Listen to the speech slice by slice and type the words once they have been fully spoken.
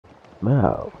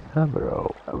Well,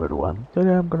 hello everyone.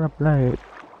 Today I'm gonna play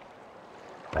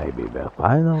maybe the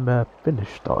final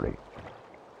finished story.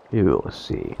 You will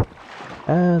see.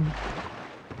 And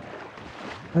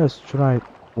let's try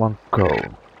one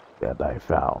code that I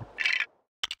found.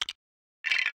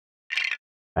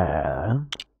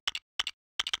 And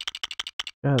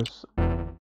just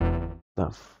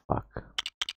the fuck.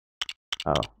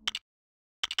 Oh,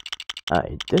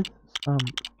 I did some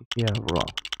here wrong.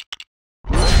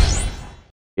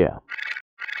 Yeah.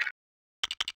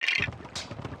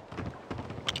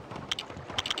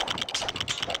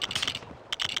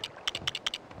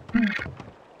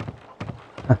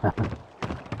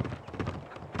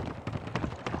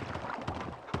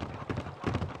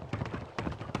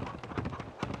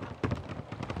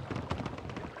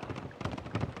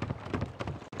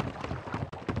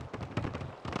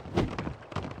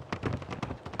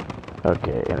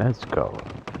 Okay, let's go.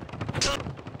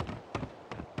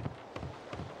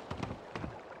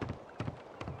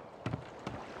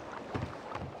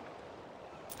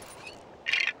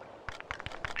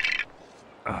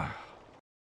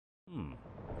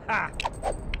 Ha!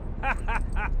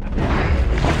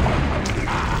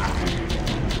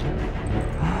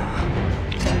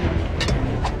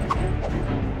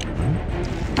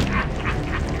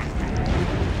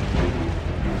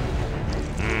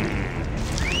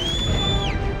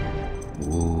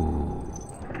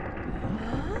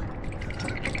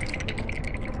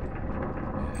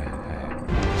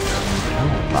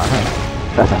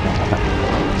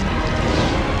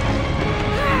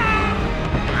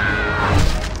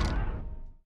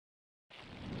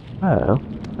 Oh,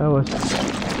 that was...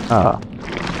 Ah.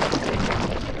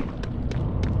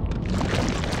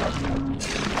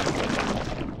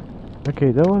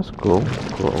 Okay, that was cool.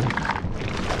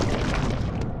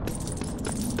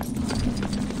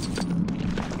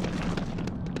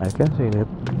 I can see it.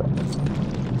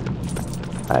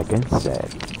 I can say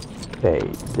they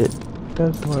did.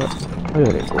 That was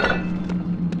really cool.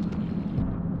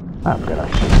 I'm gonna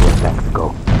shoot the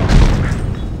tactical.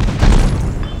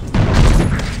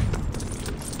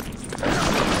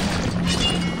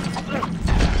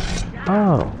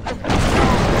 Oh.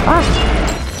 Ah!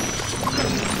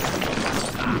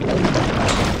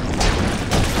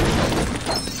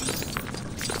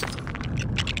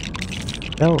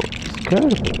 That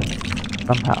scared me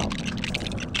somehow.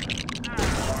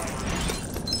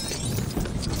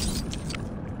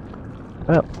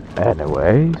 Well,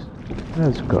 anyways,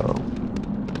 let's go.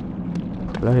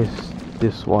 Place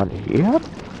this one here.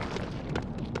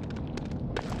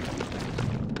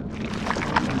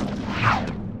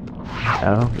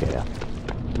 Oh yeah,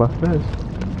 what's this?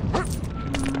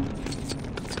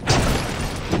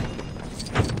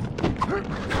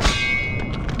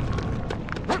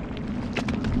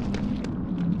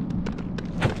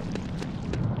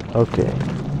 Okay.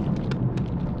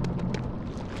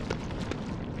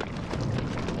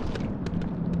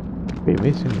 We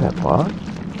missing that part?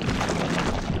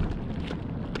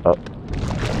 Oh.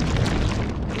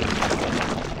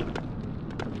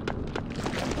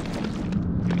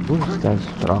 Who's that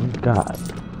strong guy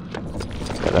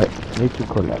that I need to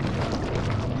collect?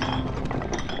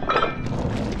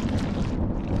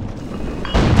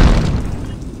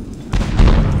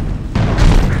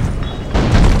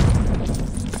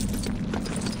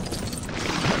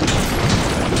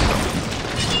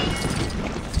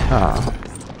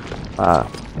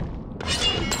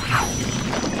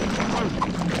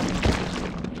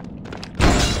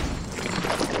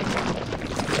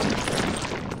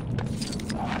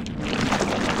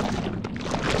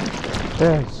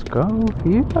 Let's go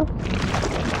here.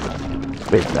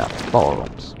 With the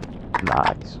forums.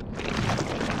 Nice.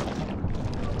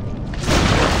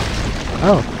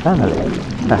 Oh, finally.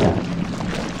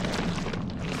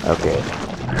 Okay.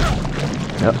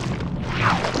 Yep.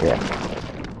 Yeah.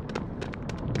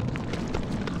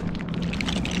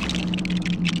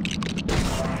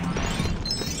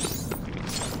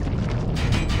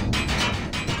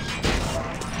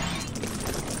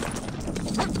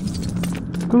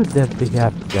 Good that we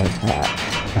have that hat.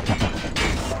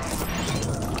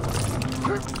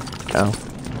 Oh.